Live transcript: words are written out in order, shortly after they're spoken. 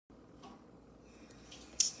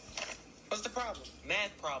problem?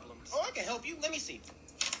 Math problems. Oh, I can help you. Let me see.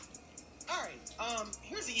 All right,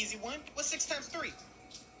 here's the easy one. What's 6 times 3?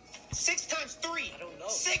 6 times 3. I don't know.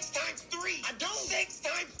 6 times 3. I don't. 6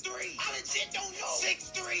 times 3. I legit don't know. 6,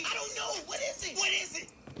 3. I don't know. What is it? What is it?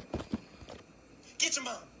 Get your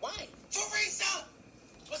mom. Why? Teresa!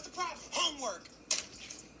 What's the problem? Homework.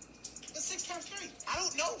 What's 6 times 3? I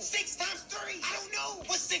don't know. 6 times 3. I don't know.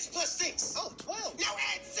 What's 6 plus 6? Oh, 12. Now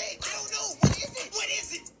add 6. I don't know. What is it? What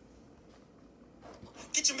is it?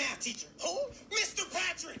 Get your math teacher. Who? Mr.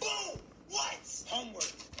 Patrick. Boom. What?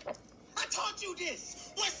 Homework. I taught you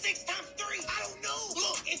this. What's 6 times 3? I don't know.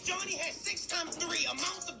 Look, if Johnny had 6 times 3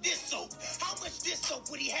 amounts of dish soap, how much dish soap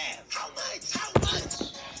would he have? How much? How much?